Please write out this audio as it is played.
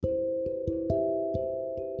Hi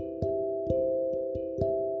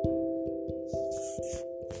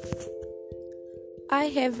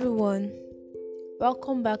everyone,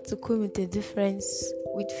 welcome back to Queen with a Difference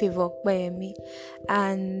with Favor Bayemi,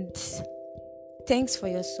 and thanks for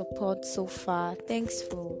your support so far. Thanks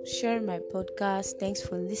for sharing my podcast. Thanks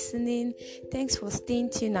for listening. Thanks for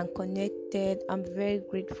staying tuned and connected. I'm very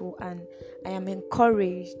grateful and I am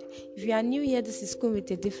encouraged. If you are new here, this is Queen with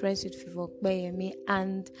a Difference with Favor Bayemi,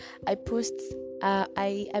 and I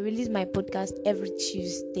release my podcast every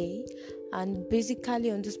Tuesday. And basically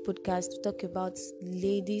on this podcast, we talk about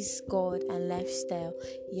ladies, God, and lifestyle.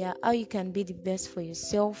 Yeah, how you can be the best for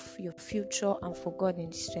yourself, your future, and for God in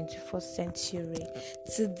this 21st century.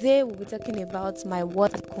 Today, we'll be talking about my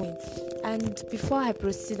what queen. And before I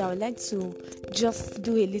proceed, I would like to just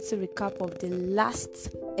do a little recap of the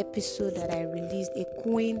last episode that I released, A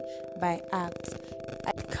Queen by Act.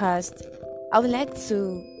 I would like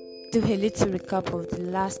to do a little recap of the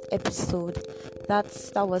last episode. That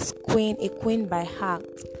was A Queen by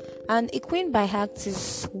Act. And a queen by Act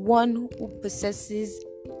is one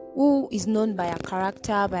who is known by her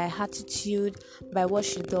character, by her attitude, by what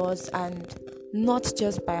she does, and not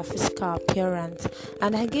just by her physical appearance.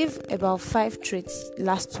 And I gave about 5 traits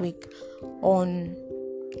last week on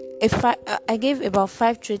I gave about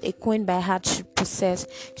 5 traits a queen by Act should possess.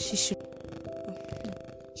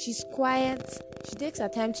 She's quiet. She takes her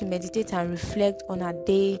time to meditate and reflect on her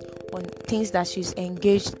day, on things that she's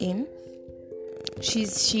engaged in. She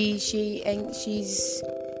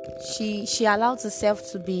allows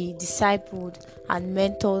herself to be discipled and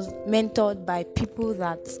mentored by people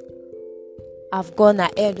that have gone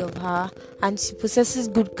ahead of her, and she possesses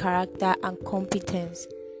good character and competence.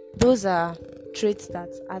 Those are traits that,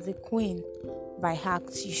 as a queen by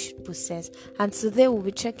Act, you should possess. And today we'll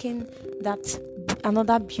be checking that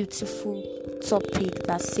another beautiful topic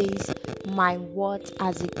that says my what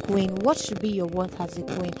as a queen. What should be your what as a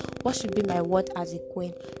queen? What should be my what as a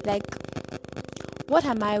queen? Like, what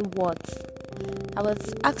am I what? I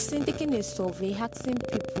was taking a survey, asking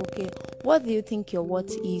people, okay, what do you think your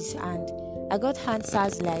what is? And I got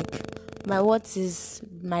answers like, my what is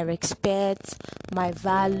my respect, my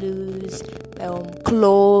values,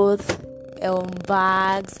 clothes,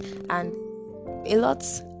 bags, and a lot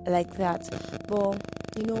like that. But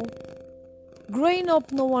growing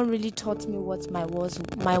up, no one really taught me what my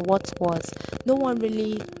what was. No one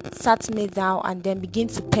really sat me down and then begin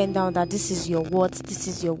to pen down that this is your what, this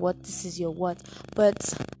is your what, this is your what.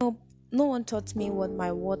 But no one taught me what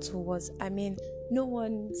my what was. I mean, no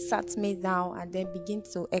one sat me down and then begin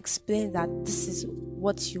to explain that this is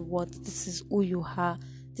what you want, this is who you are,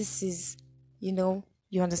 this is,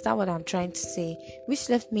 you understand what I'm trying to say, which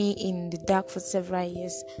left me in the dark for several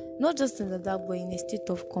years. Not just in the dark, but in a state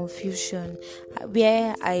of confusion,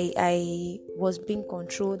 where I was being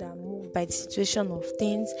controlled and moved by the situation of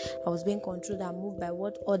things. I was being controlled and moved by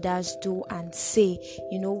what others do and say,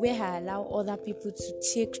 where I allow other people to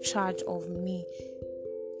take charge of me,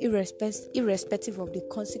 irrespective of the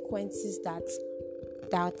consequences that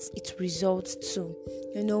it results to.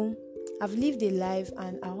 I've lived a life,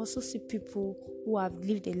 and I also see people who have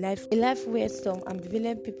lived a life where some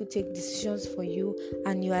ambivalent people take decisions for you,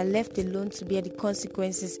 and you are left alone to bear the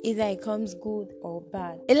consequences, either it comes good or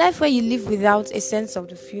bad. A life where you live without a sense of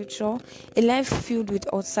the future, a life filled with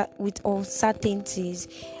uncertainties.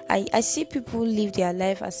 I see people live their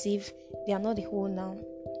life as if they are not the owner.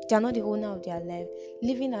 They are not the owner of their life,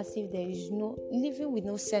 living as if living with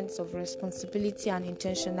no sense of responsibility and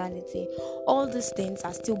intentionality. All these things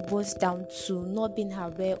are still boils down to not being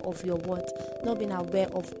aware of your what, not being aware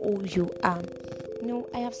of who you are.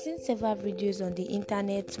 I have seen several videos on the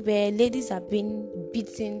internet where ladies have been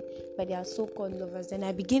beaten by their so-called lovers, and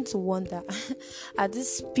I begin to wonder, are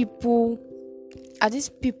these people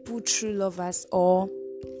true lovers, or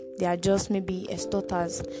they are just maybe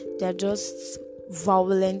extorters? They are just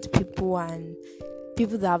violent people and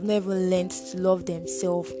people that have never learned to love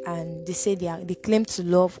themselves, and they claim to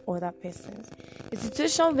love other persons. A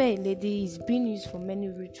situation where a lady is being used for money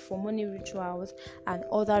rituals and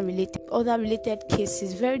other related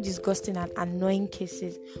cases, very disgusting and annoying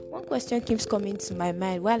cases. One question keeps coming to my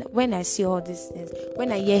mind when I see all these things,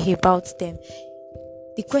 when I hear about them.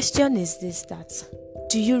 The question is this: that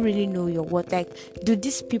do you really know your worth? Like, do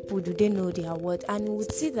these people, do they know their worth? And we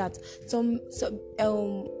would see that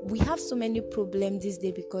we have so many problems this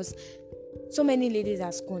day because so many ladies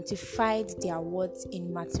have quantified their worth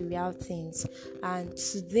in material things. And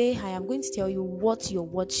today I am going to tell you what your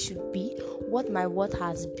worth should be, what my worth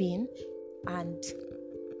has been, and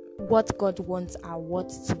what God wants our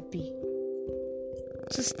worth to be.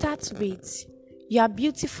 To start with, You are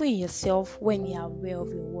beautiful in yourself when you are aware of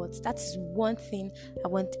your worth. That is one thing I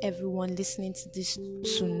want everyone listening to this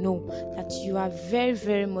to know, that you are very,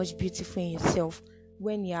 very much beautiful in yourself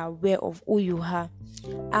when you are aware of who you are.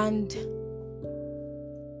 And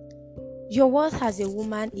your worth as a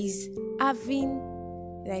woman is living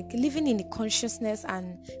in the consciousness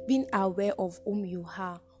and being aware of whom you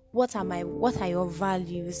are. What are your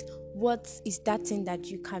values? What is that thing that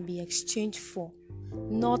you can be exchanged for?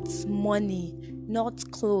 Not money, not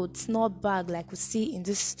clothes, not bag, like we see in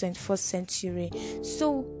this 21st century.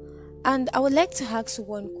 So, and I would like to ask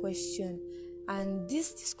one question. And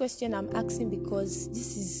this question I'm asking because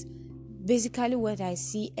this is basically what I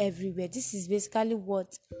see everywhere. This is basically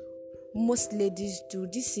what most ladies do.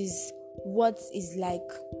 This is what is like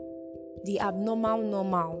the abnormal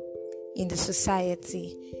normal in the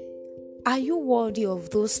society. Are you worthy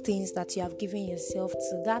of those things that you have given yourself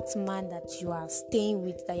to? That man that you are staying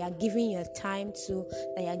with, that you are giving your time to,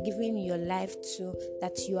 that you are giving your life to,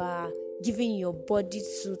 that you are giving your body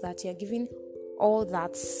to, that you are giving all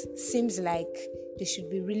that seems like they should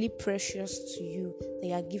be really precious to you, that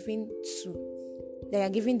you are giving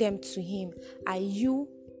them to him.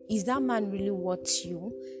 Is that man really worth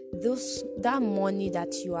you? That money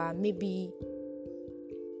that you are maybe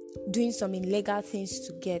doing some illegal things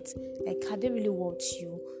to get, like, are they really worth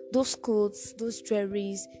you? Those clothes, those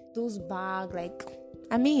jewelries, those bags,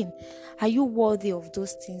 are you worthy of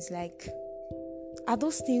those things? Like, are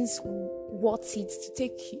those things worth it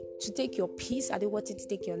to take your peace? Are they worth it to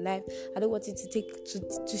take your life? Are they worth it to take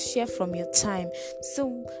to share from your time?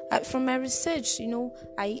 So from my research,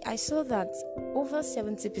 I saw that over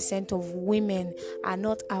 70% of women are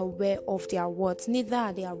not aware of their worth. Neither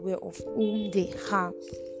are they aware of whom they are.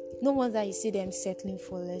 No wonder you see them settling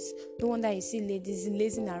for less. No wonder you see ladies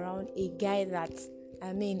lazing around a guy that,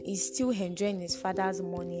 he's still enjoying his father's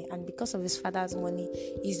money, and because of his father's money,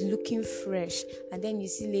 he's looking fresh. And then you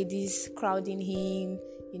see ladies crowding him,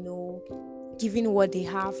 giving what they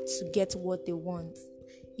have to get what they want.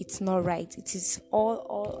 It's not right. It is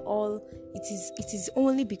it is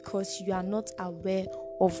only because you are not aware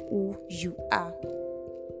of who you are.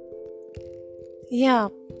 Yeah,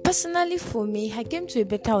 personally for me, I came to a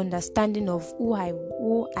better understanding of who I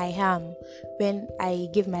am when I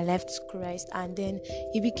gave my life to Christ, and then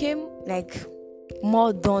it became like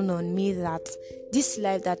more dawn on me that this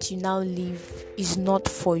life that you now live is not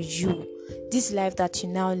for you. This life that you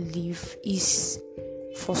now live is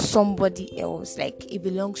for somebody else. Like, it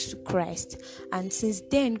belongs to Christ. And since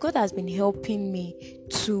then, God has been helping me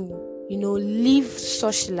to, live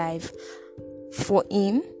such life for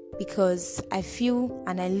Him, because I feel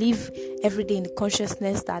and I live every day in the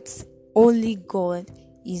consciousness that only God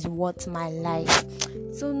is worth my life.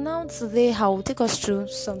 So now today I will take us through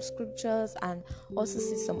some scriptures and also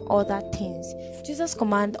see some other things. Jesus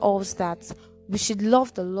commands us that we should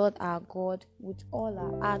love the Lord our God with all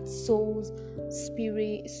our heart, soul,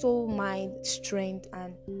 mind, strength,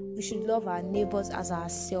 and we should love our neighbors as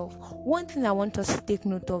ourselves. One thing I want us to take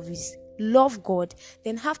note of is love God.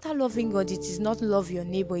 Then after loving God, it is not love your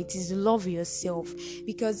neighbor, it is love yourself.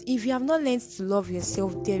 Because if you have not learned to love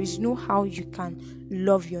yourself, there is no how you can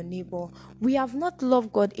love your neighbor. We have not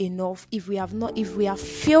loved God enough if we have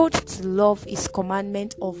failed to love His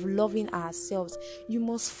commandment of loving ourselves. You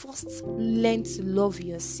must first learn to love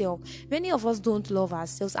yourself. Many of us don't love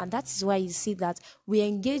ourselves, and that is why you see that we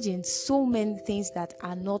engage in so many things that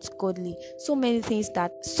are not godly, so many things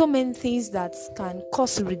that can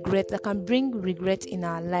cause regret, that can bring regret in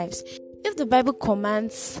our lives. If the Bible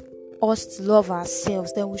commands us to love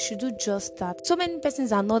ourselves, then we should do just that. So many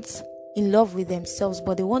persons are not in love with themselves,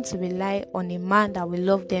 but they want to rely on a man that will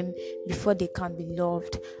love them before they can be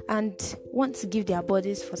loved, and want to give their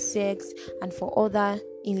bodies for sex and for other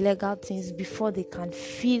illegal things before they can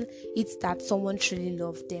feel it that someone truly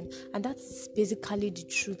loved them. And that's basically the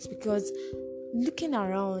truth, because looking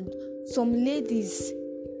around, some ladies,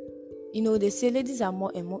 they say ladies are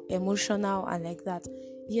more emotional and like that.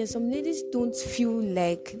 Yeah, some ladies don't feel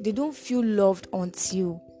loved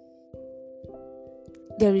until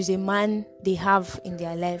there is a man they have in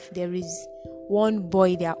their life. There is one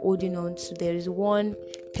boy they are holding on to. There is one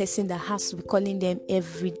person that has to be calling them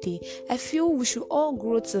every day. I feel we should all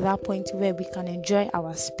grow to that point where we can enjoy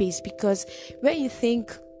our space, because if you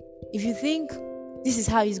think this is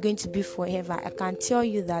how it's going to be forever, I can tell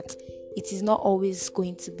you that it is not always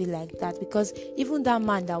going to be like that, because even that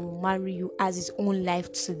man that will marry you has his own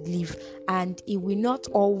life to live, and he will not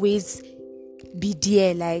always be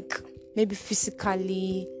there, like maybe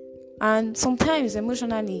physically and sometimes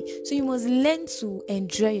emotionally. So you must learn to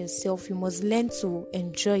enjoy yourself. You must learn to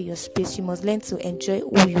enjoy your space. You must learn to enjoy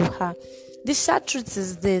who you are. The sad truth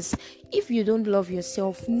is this: if you don't love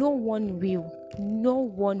yourself, no one will. No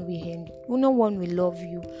one will end. No one will love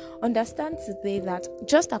you. Understand today that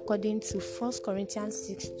just according to 1 Corinthians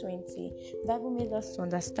 6:20, the Bible made us to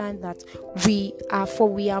understand that we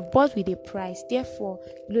are bought with a price. Therefore,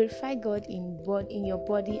 glorify God in your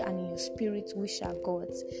body and in your spirit, which are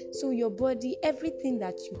God's. So your body, everything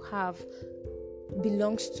that you have,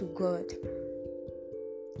 belongs to God.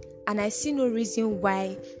 And I see no reason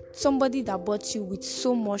why somebody that bought you with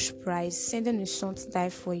so much price, sending his son to die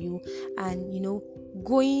for you, and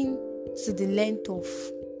going to the length of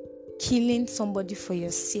killing somebody for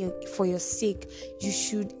your sake,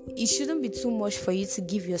 it shouldn't be too much for you to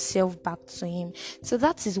give yourself back to him. So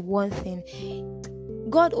that is one thing.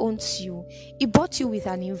 God owns you. He bought you with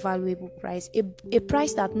an invaluable price, a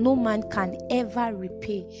price that no man can ever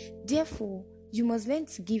repay. Therefore, you must learn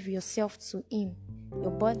to give yourself to him.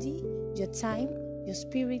 Your body, your time, your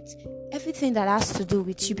spirit, everything that has to do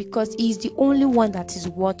with you, because he is the only one that is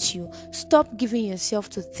worth you. Stop giving yourself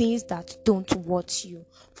to things that don't worth you.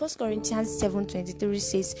 1 Corinthians 7:23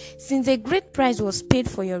 says, since a great price was paid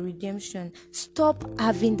for your redemption, stop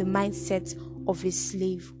having the mindset of a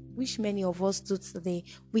slave, which many of us do today.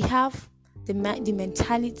 We have the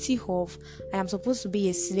mentality of, I am supposed to be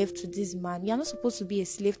a slave to this man. You're not supposed to be a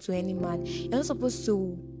slave to any man. You're not supposed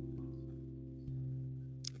to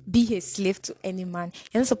be a slave to any man.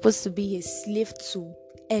 You're not supposed to be a slave to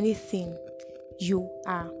anything. You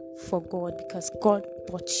are for God, because God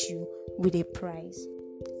bought you with a price.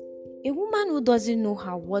 A woman who doesn't know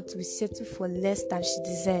her worth will settle for less than she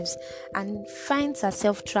deserves and finds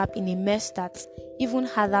herself trapped in a mess that's even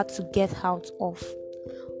harder to get out of.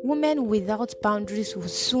 Women without boundaries will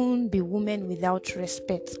soon be women without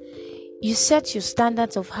respect. You set your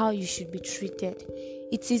standards of how you should be treated.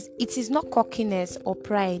 It is not cockiness or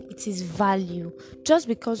pride, it is value. Just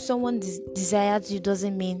because someone desires you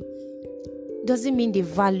doesn't mean they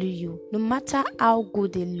value you. No matter how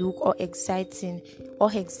good they look or exciting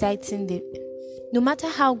no matter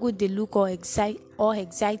how good they look or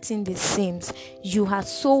exciting they seem, you are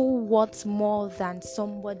so worth more than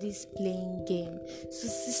somebody's playing game. So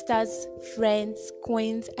sisters, friends,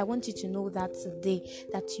 queens, I want you to know that today,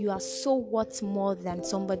 that you are so worth more than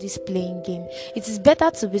somebody's playing game. It is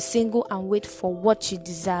better to be single and wait for what you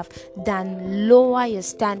deserve than lower your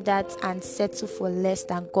standards and settle for less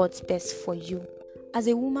than God's best for you. As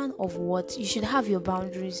a woman of worth, you should have your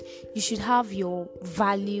boundaries, you should have your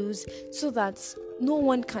values, so that no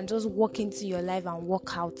one can just walk into your life and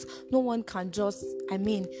walk out. No one can just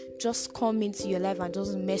come into your life and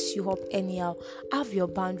just mess you up anyhow. Have your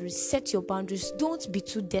boundaries, set your boundaries. Don't be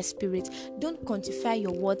too desperate. Don't quantify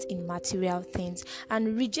your worth in material things,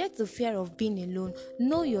 and reject the fear of being alone.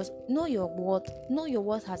 Know your worth. Know your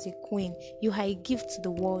worth as a queen. You are a gift to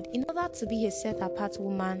the world. In order to be a set apart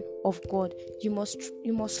woman of God, you must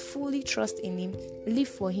fully trust in him, live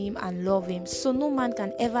for him, and love him. So no man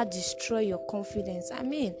can ever destroy your confidence.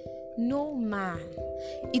 No man.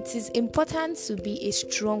 It is important to be a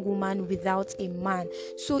strong woman without a man.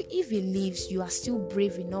 So if he leaves, you are still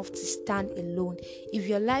brave enough to stand alone. If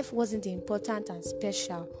your life wasn't important and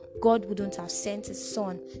special, God wouldn't have sent his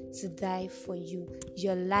son to die for you.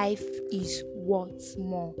 Your life is worth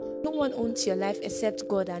more. No one owns your life except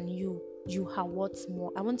God and you. You are worth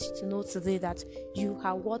more. I want you to know today that you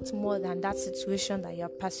are worth more than that situation that you are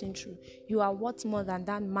passing through. You are worth more than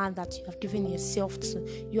that man that you have given yourself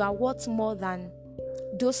to. You are worth more than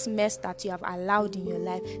those mess that you have allowed in your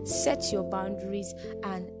life. Set your boundaries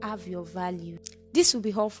and have your value. This will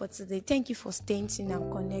be all for today. Thank you for staying tuned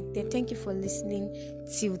and connected. Thank you for listening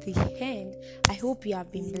till the end. I hope you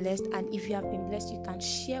have been blessed, and if you have been blessed, you can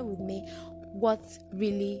share with me what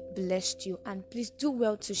really blessed you, and please do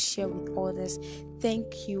well to share with others.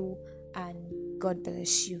 Thank you, and God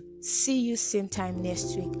bless you. See you same time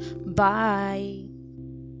next week. Bye.